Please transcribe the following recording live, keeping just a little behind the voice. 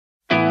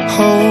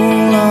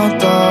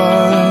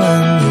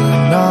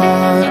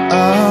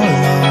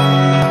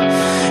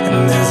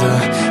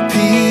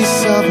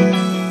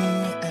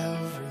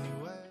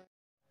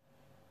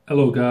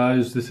Hello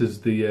guys, this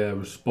is the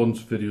response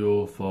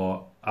video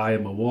for I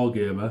Am a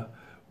Wargamer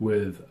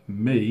with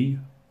me,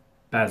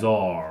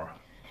 Bazar.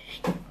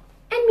 And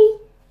me.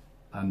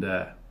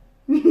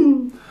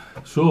 And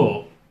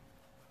so,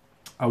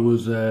 I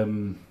was,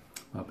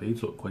 my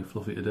beads look quite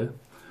fluffy today.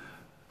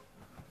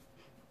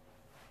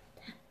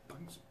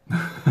 Thanks.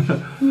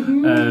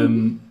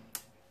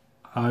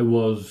 I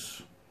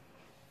was,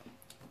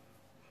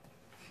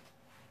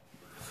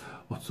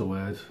 what's the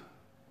word?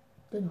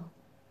 Don't know.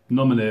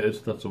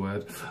 Nominated, that's the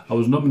word. I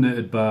was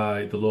nominated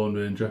by the Lone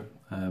Ranger,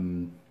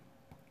 and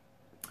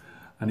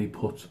he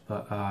put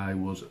that I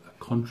was a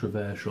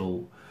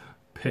controversial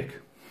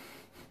pick.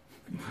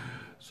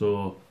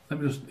 So let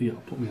me just, yeah,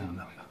 put my hand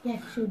down.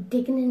 Yeah, so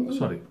digging in.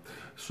 Sorry.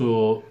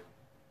 So,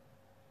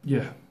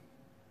 yeah.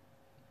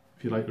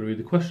 If you'd like to read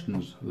the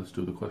questions, let's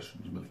do the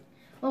questions, Millie.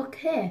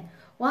 Okay,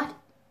 what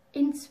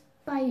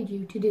inspired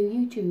you to do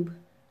YouTube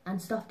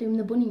and stop doing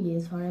the bunny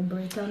ears for a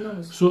break your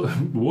nose? So,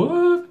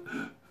 what?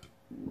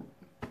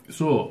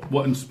 So,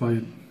 what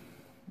inspired...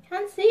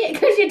 Can't see it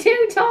because you're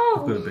too tall.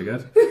 I've got a big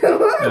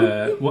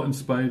head. What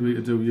inspired me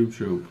to do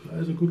YouTube? That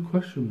is a good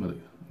question,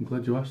 Millie. I'm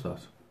glad you asked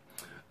that.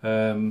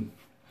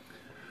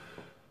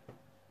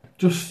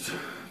 Just,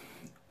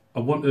 I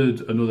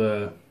wanted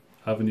another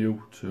avenue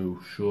to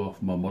show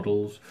off my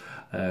models.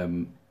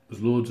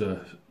 There's loads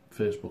of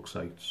Facebook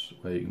sites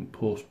where you can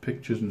post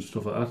pictures and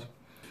stuff like that,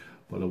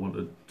 but I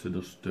wanted to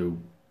just do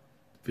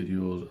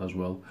videos as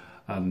well.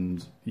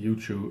 And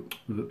YouTube,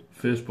 the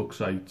Facebook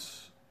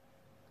sites,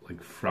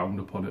 like, frowned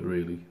upon it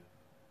really.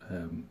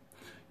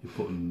 You're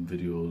putting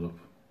videos up.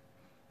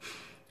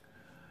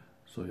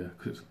 So yeah,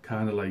 'cause it's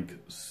kind of like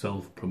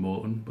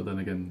self-promoting, but then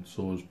again,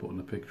 so is putting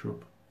a picture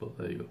up. But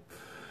there you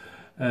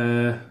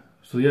go.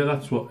 So yeah,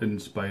 that's what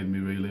inspired me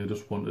really. I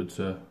just wanted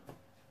to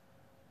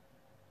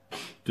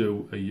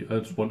do a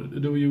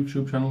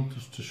YouTube channel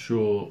just to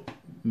show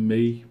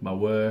me, my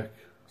work,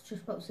 It's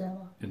just about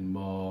Zella. in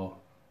more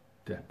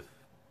depth.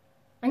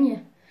 And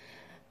yeah,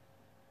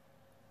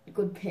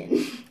 good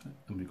pin.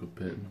 And a good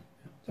painting.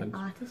 Yeah, You're an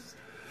artist.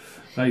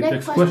 right,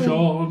 next question.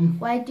 question.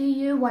 Where do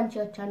you want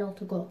your channel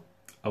to go?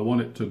 I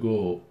want it to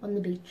go On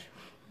the beach.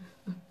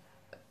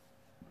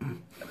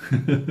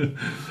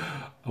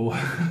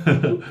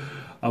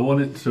 I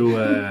want it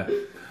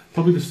to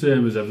probably the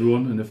same as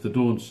everyone, and if they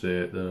don't say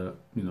it, they're,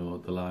 you know,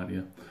 they're lying to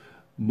you.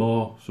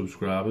 More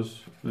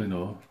subscribers, you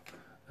know.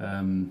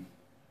 I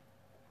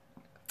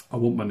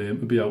want my name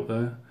to be out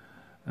there.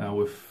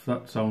 Now, if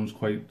that sounds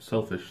quite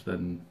selfish,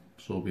 then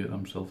so be it.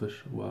 I'm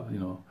selfish. Well, you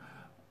know,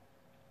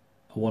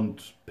 I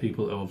want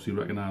people to obviously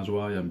recognise who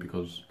I am,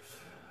 because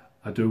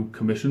I do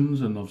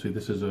commissions, and obviously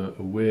this is a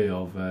way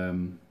of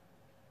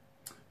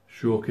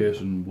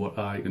showcasing what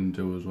I can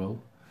do as well.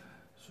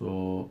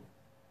 So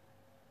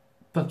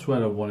that's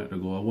where I want it to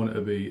go. I want it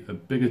to be a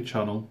bigger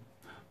channel,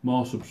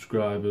 more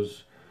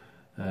subscribers,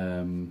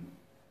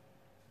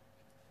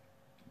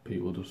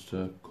 people just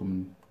to come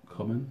and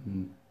comment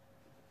and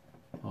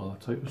all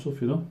that type of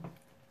stuff, you know.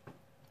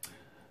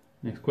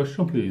 Next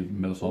question, please,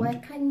 Millicent. Where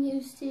can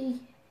you see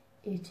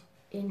it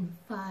in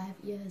 5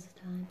 years'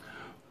 time?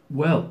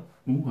 Well,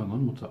 oh, hang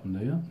on, what's happened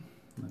there?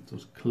 Let's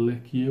just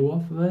click you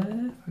off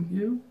there, thank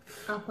you.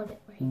 I'll put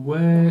it right.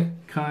 Where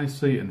can I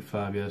see it in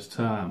 5 years'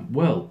 time?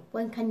 Well,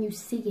 When can you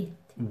see it?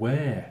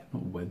 where?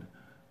 Not when.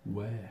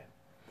 Where?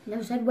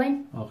 Never said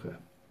when. Okay.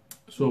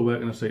 So where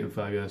can I see it in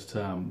 5 years'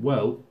 time?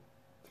 Well,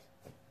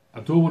 I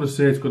don't want to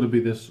say it's going to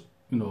be this,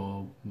 you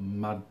know,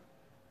 mad,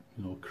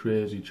 you know,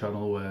 crazy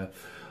channel where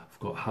I've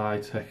got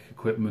high-tech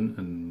equipment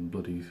and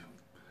bloody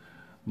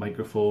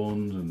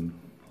microphones and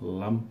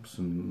lamps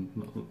and,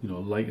 you know,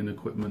 lighting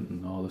equipment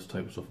and all this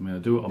type of stuff. I mean, I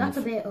do it on That's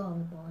a bit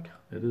overboard.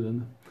 It is,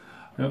 isn't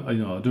it?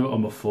 You know, I do it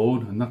on my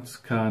phone, and that's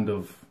kind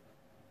of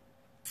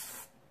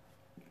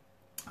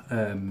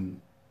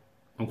I'm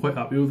quite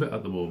happy with it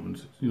at the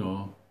moment. You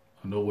know,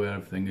 I know where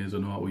everything is, I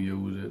know how to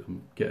use it,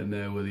 I'm getting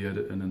there with the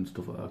editing and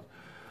stuff like that.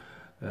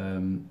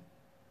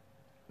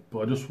 But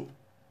I just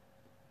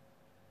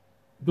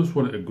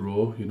want it to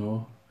grow, you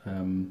know.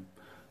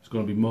 It's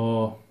going to be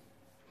more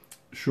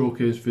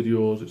showcase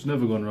videos. It's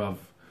never going to have,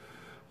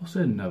 I'll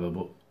say never,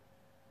 but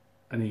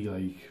any,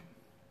 like,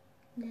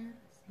 Never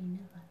say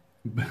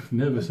never.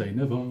 never say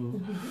never.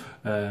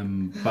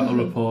 Battle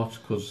reports,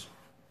 because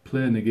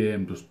playing the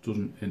game just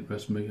doesn't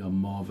interest me. I'm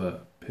more of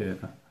a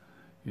painter,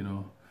 you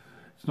know.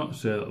 It's not to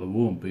say that there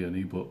won't be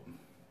any, but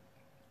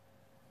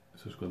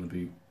it's just going to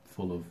be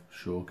full of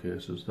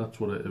showcases. That's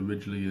what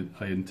originally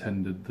I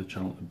intended the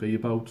channel to be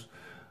about,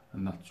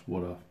 and that's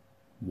what I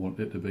want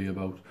it to be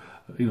about.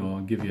 You know,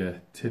 I'll give you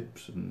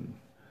tips and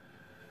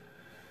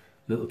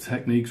little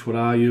techniques what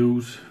I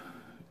use.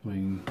 I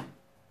mean,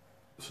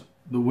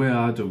 the way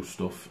I do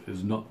stuff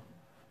is not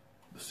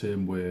the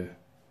same way,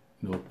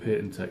 you know,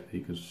 painting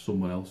technique as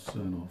someone else.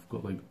 You know, I've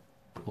got like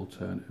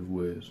alternative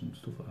ways and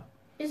stuff like that.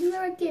 Isn't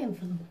there a game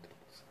for the models?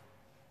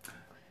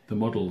 The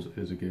models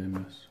is a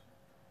game, yes,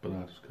 but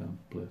I just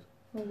can't play it.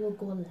 Well, we'll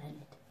go learn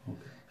it.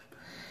 Okay.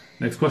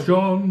 Next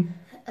question.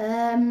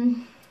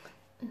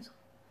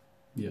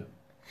 Yeah.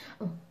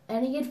 Oh,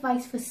 any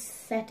advice for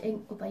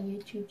setting up a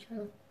YouTube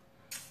channel?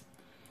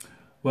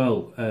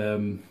 Well,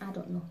 I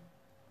don't know.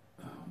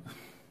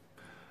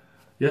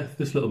 yeah,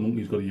 this little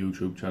monkey's got a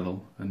YouTube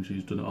channel and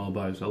she's done it all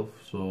by herself,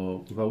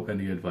 so without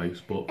any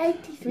advice. But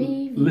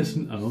 83 views.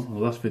 Listen, I know, the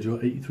last video,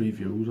 83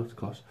 views, that's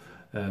class.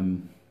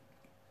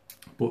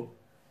 But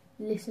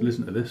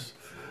listen to this.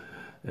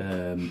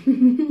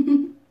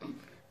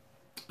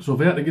 So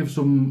if I had to give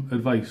some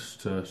advice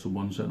to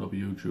someone setting up a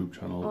YouTube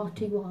channel, or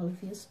to all of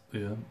you,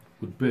 yeah,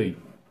 would be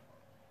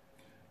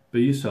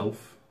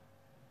yourself.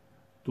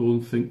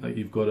 Don't think that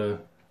you've got to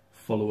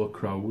follow a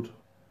crowd.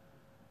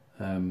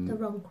 the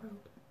wrong crowd.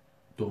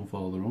 Don't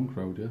follow the wrong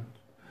crowd, yeah.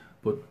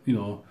 But you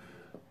know,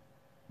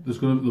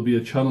 there'll be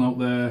a channel out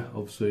there,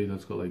 obviously,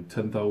 that's got like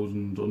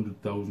 10,000,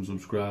 100,000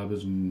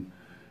 subscribers, and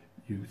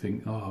you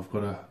think, oh, I've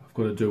got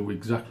to do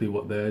exactly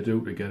what they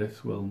do to get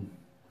it. Well,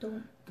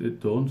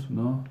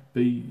 no.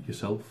 Be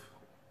yourself.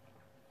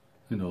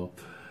 You know,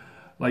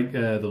 like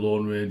the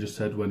Lone Ranger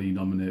said when he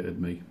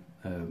nominated me,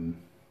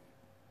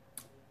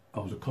 I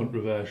was a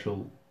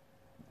controversial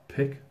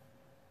pick.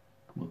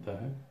 What the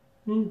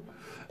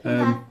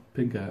heck?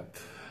 Pink hair.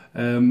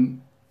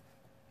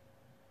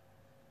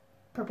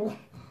 Purple.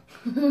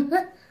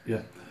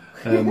 Yeah.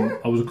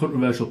 I was a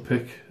controversial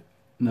pick.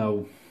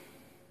 Now,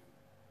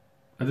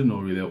 I didn't know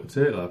really how to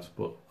take that,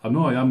 but I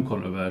know I am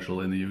controversial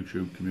in the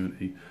YouTube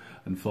community,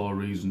 and for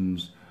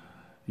reasons,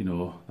 you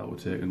know, that were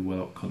taken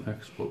well out of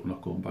context, but we're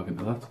not going back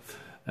into that.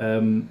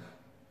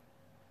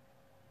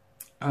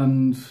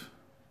 And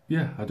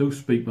yeah, I do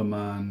speak my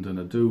mind, and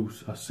I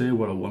say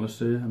what I want to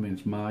say. I mean,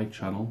 it's my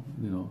channel,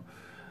 you know.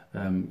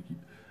 At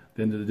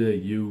the end of the day,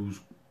 you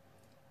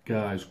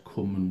guys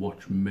come and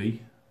watch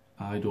me.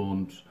 I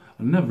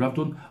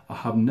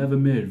have never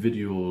made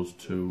videos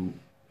to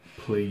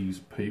please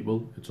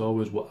people. It's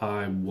always what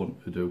I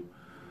want to do.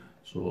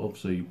 So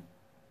obviously,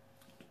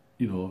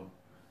 you know,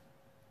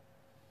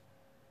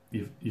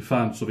 you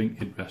find something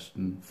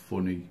interesting,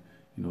 funny,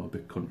 you know, a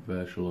bit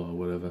controversial or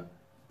whatever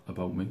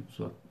about me.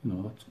 So that, you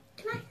know, that's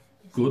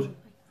good.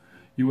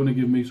 You want to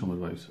give me some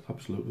advice?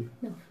 Absolutely.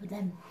 No, for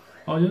them.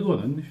 Oh yeah, go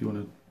on then, if you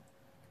want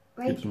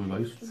to give some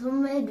advice.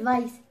 Some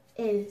advice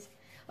is,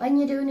 when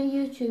you're doing a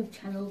YouTube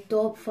channel,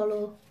 don't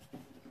follow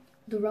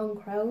the wrong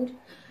crowd,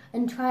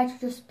 and try to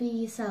just be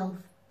yourself,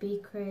 be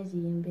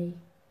crazy, and be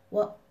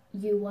what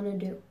you want to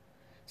do.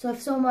 So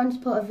if someone's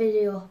put a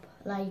video up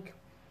like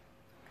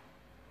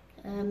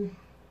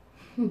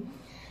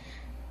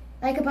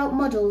like about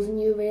models,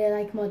 and you really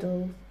like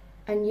models,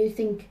 and you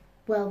think,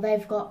 well,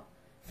 they've got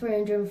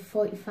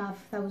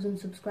 345,000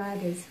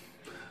 subscribers.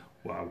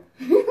 Wow.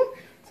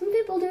 Some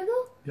people do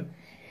though. Yep.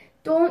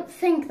 Don't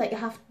think that you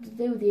have to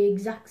do the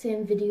exact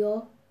same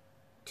video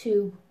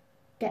to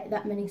get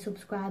that many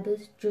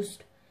subscribers.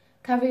 Just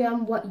carry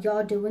on what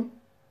you're doing.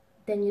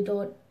 Then you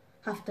don't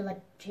have to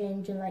like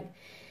change, and like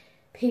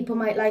people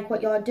might like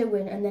what you're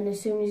doing, and then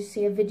as soon as you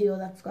see a video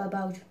that's got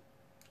about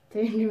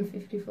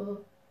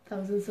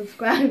 354,000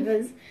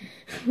 subscribers,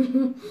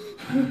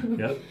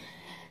 yep.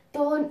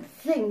 Don't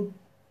think,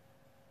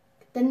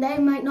 then they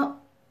might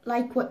not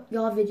like what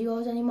your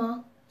videos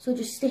anymore. So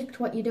just stick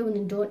to what you're doing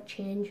and don't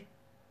change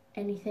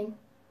anything.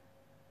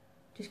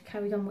 Just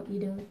carry on what you're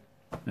doing.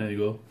 There you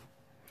go.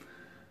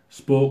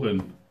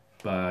 Spoken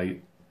by,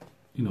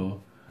 you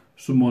know,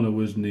 someone who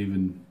isn't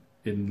even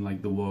in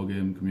like the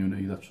wargame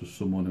community. That's just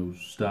someone who's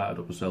started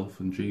up herself,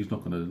 and she's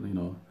not gonna, you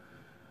know.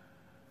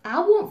 I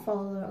won't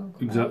follow her own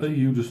crowd. Exactly.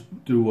 You just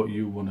do what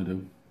you want to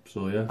do.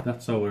 So yeah,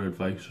 that's our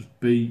advice. Just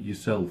be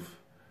yourself.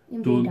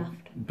 And Don't be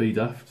daft. be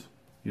daft.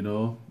 You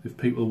know, if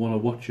people want to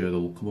watch you,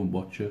 they'll come and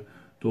watch you.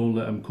 Don't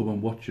let them come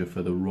and watch you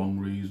for the wrong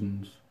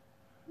reasons.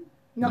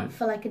 Not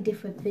for like a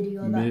different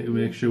video.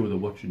 Make sure they're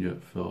watching you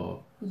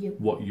for you.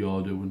 what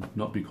you're doing,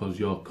 not because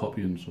you're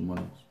copying someone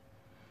else.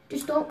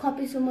 Just don't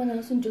copy someone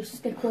else and just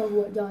stick with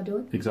what you're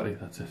doing. Exactly,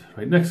 that's it.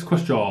 Right, next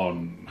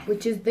question.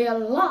 Which is the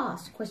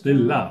last question.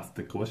 The last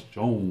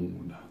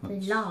question.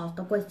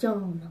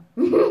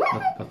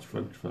 That's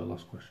French for the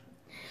last question.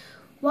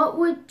 What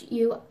would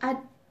you add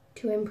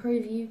to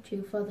improve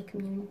YouTube for the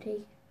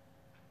community?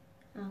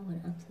 I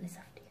want to answer this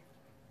after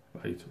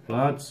you. Right, well,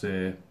 I'd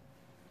say,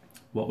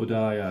 what would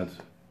I add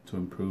to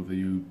improve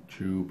the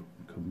YouTube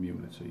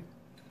community?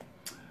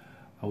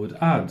 I would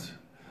add,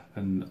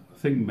 and I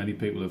think many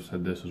people have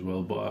said this as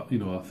well, but you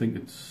know, I think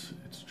it's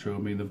true. I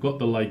mean, they've got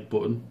the like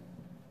button,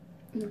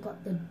 and you've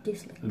got the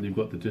dislike, and you've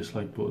got the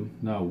dislike button.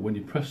 Now, when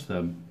you press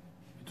them,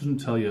 it doesn't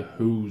tell you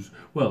who's,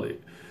 well,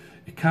 it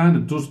kind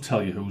of does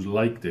tell you who's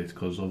liked it,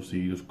 because obviously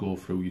you just go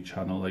through your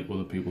channel, like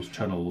other people's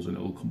channels, and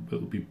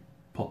it'll be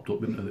popped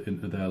up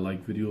into their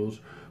like videos.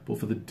 But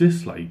for the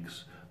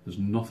dislikes, there's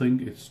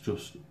nothing. It's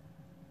just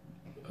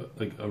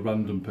like a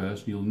random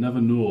person. You'll never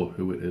know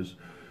who it is.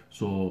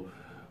 So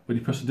when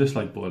you press the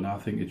dislike button, I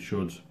think you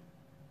should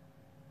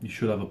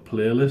have a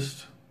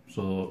playlist.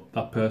 So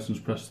that person's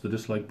pressed the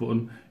dislike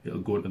button, it'll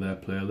go into their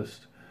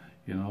playlist,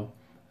 you know,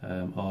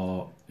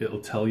 or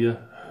it'll tell you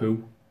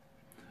who.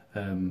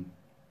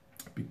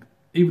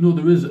 Even though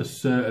there is a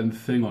certain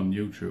thing on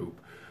YouTube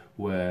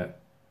where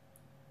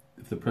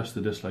if they press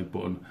the dislike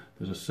button,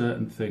 there's a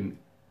certain thing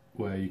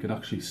where you can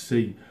actually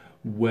see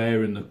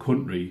where in the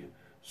country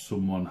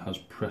someone has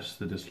pressed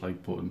the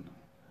dislike button.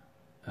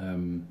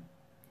 So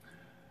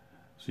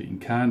you can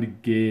kind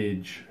of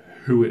gauge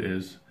who it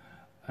is,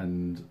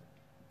 and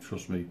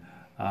trust me,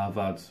 I've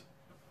had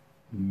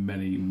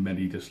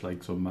many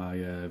dislikes on my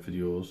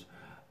videos,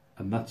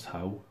 and that's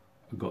how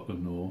I got to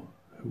know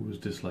who was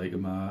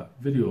disliking my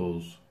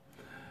videos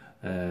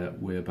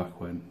way back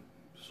when.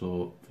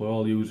 So for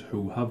all you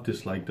who have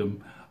disliked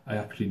them, I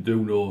actually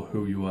do know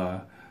who you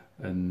are,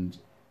 and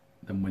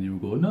when you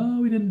go, no,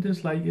 we didn't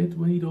dislike it,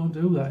 we don't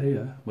do that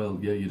here. Well,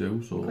 yeah, you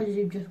do. So because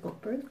you've just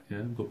got proof. Yeah,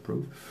 I've got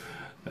proof.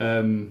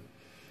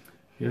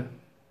 Yeah.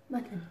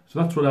 Okay. So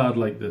that's what I'd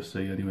like to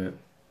see anyway.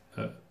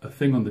 A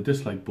thing on the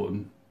dislike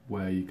button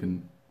where you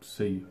can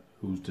see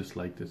who's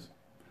disliked it.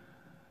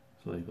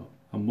 So there you go.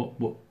 And what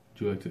do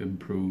you like to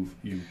improve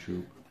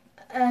YouTube?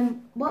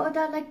 What would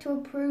I like to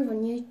improve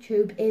on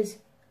YouTube is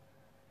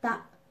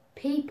that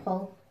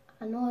people,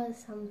 I know it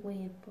sounds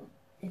weird, but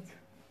it's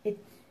a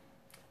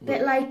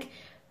bit like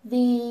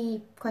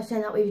the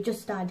question that we've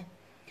just had.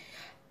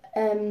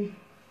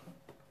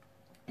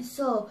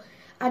 So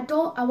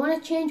I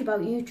want to change about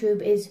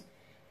YouTube is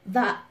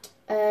that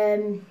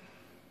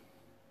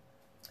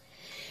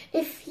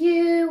if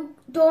you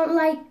don't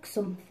like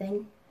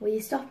something, will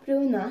you stop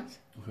doing that?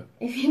 Okay.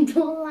 If you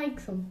don't like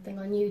something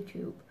on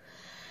YouTube,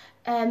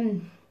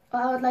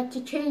 what I would like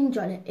to change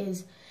on it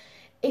is,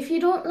 if you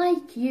don't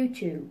like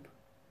YouTube,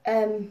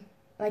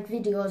 like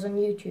videos on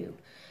YouTube,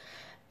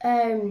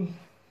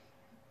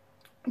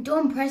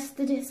 don't press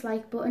the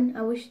dislike button.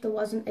 I wish there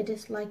wasn't a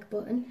dislike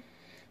button,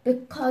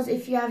 because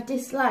if you have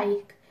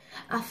dislike,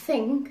 I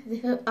think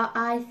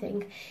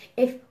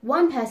if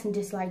one person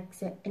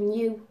dislikes it and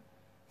you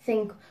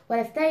think, well,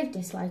 if they've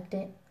disliked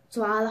it,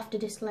 so I'll have to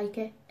dislike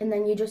it, and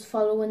then you're just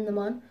following them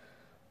on.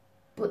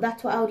 But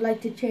that's what I would like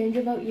to change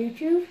about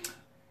YouTube.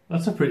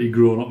 That's a pretty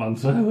grown-up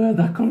answer. Where'd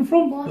that come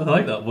from? What? I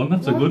like that one.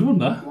 That's a good one,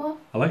 that. What?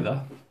 I like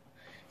that.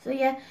 So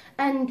yeah,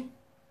 and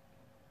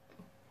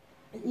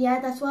yeah,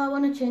 that's what I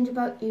want to change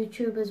about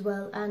YouTube as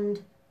well,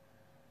 and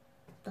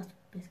that's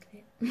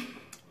basically it.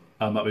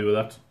 I'm happy with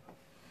that.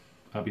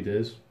 Happy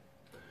days.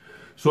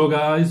 So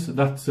guys,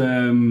 that's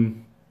all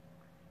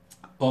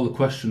the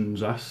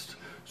questions asked.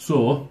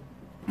 So,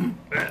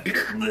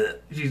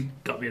 she's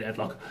got me in a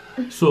headlock.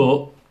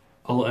 So,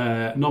 I'll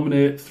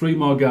nominate 3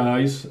 more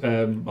guys.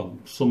 I'll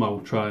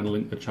somehow try and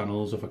link the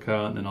channels. If I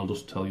can't, then I'll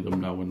just tell you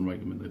them now and write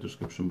them in the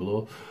description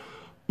below.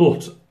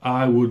 But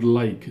I would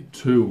like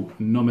to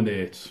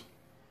nominate...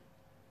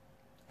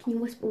 Can you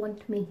whisper one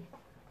to me,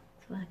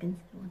 so I can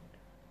say one?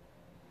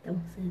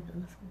 Don't say the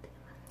last one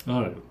together.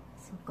 Alright.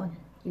 So go on,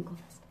 you go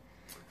first.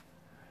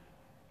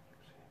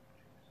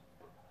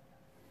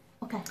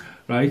 Okay.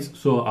 Right,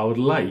 so I would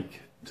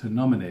like to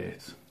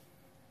nominate...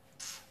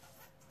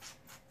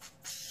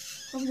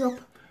 Thumbs up.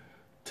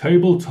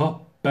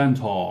 Tabletop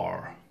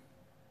Banter.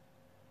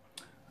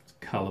 That's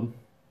Callum.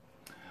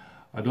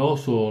 I'd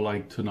also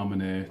like to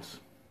nominate...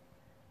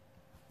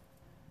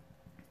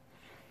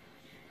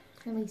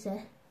 Let me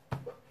say,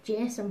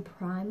 Jason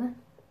Primer.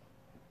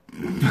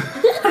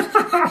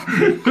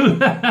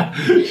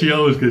 She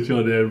always gets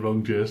your name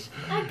wrong, Jace.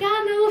 I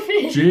can't help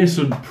it.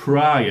 Jason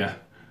Pryor.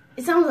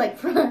 It sounds like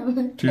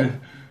Primer.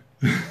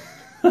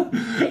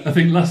 I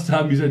think last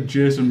time you said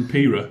Jason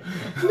Pira.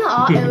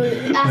 No,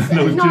 it was,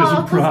 No, it's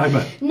Jason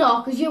Primer.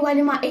 No, because you went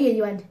in my ear,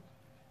 you went,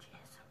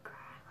 Jason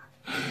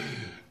Primer.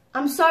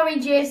 I'm sorry,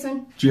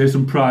 Jason.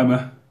 Jason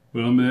Primer.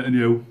 We're nominating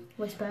you.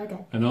 Whisper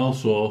again. And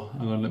also,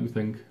 hang on, let me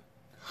think.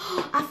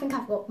 I think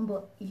I've got one,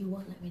 but you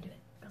won't let me do it,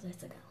 because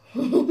it's a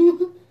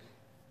girl.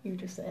 You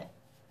just say it,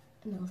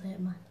 and I'll say it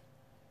mine.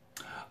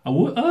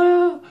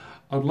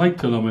 I'd like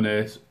to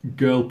nominate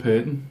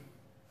Girlpainting.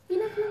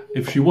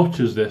 If she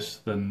watches this,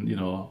 then, you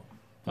know,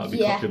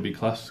 that'd be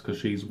class, because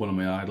she's one of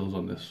my idols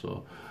on this,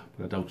 so,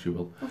 but I doubt she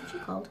will. What's she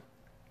called?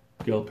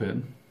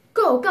 Girlpainting.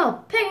 Go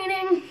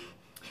painting!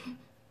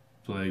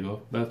 So there you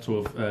go, that's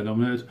what I've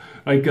nominated.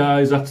 Right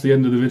guys, that's the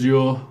end of the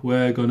video.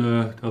 We're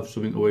gonna have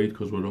something to eat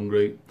because we're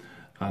hungry.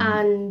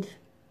 And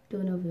do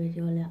another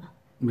video later.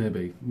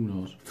 Maybe, who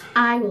knows.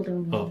 I will do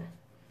another. Oh,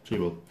 she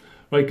will.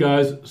 Right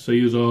guys, see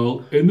you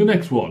all in the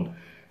next one.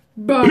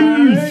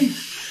 Bye!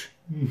 Peace!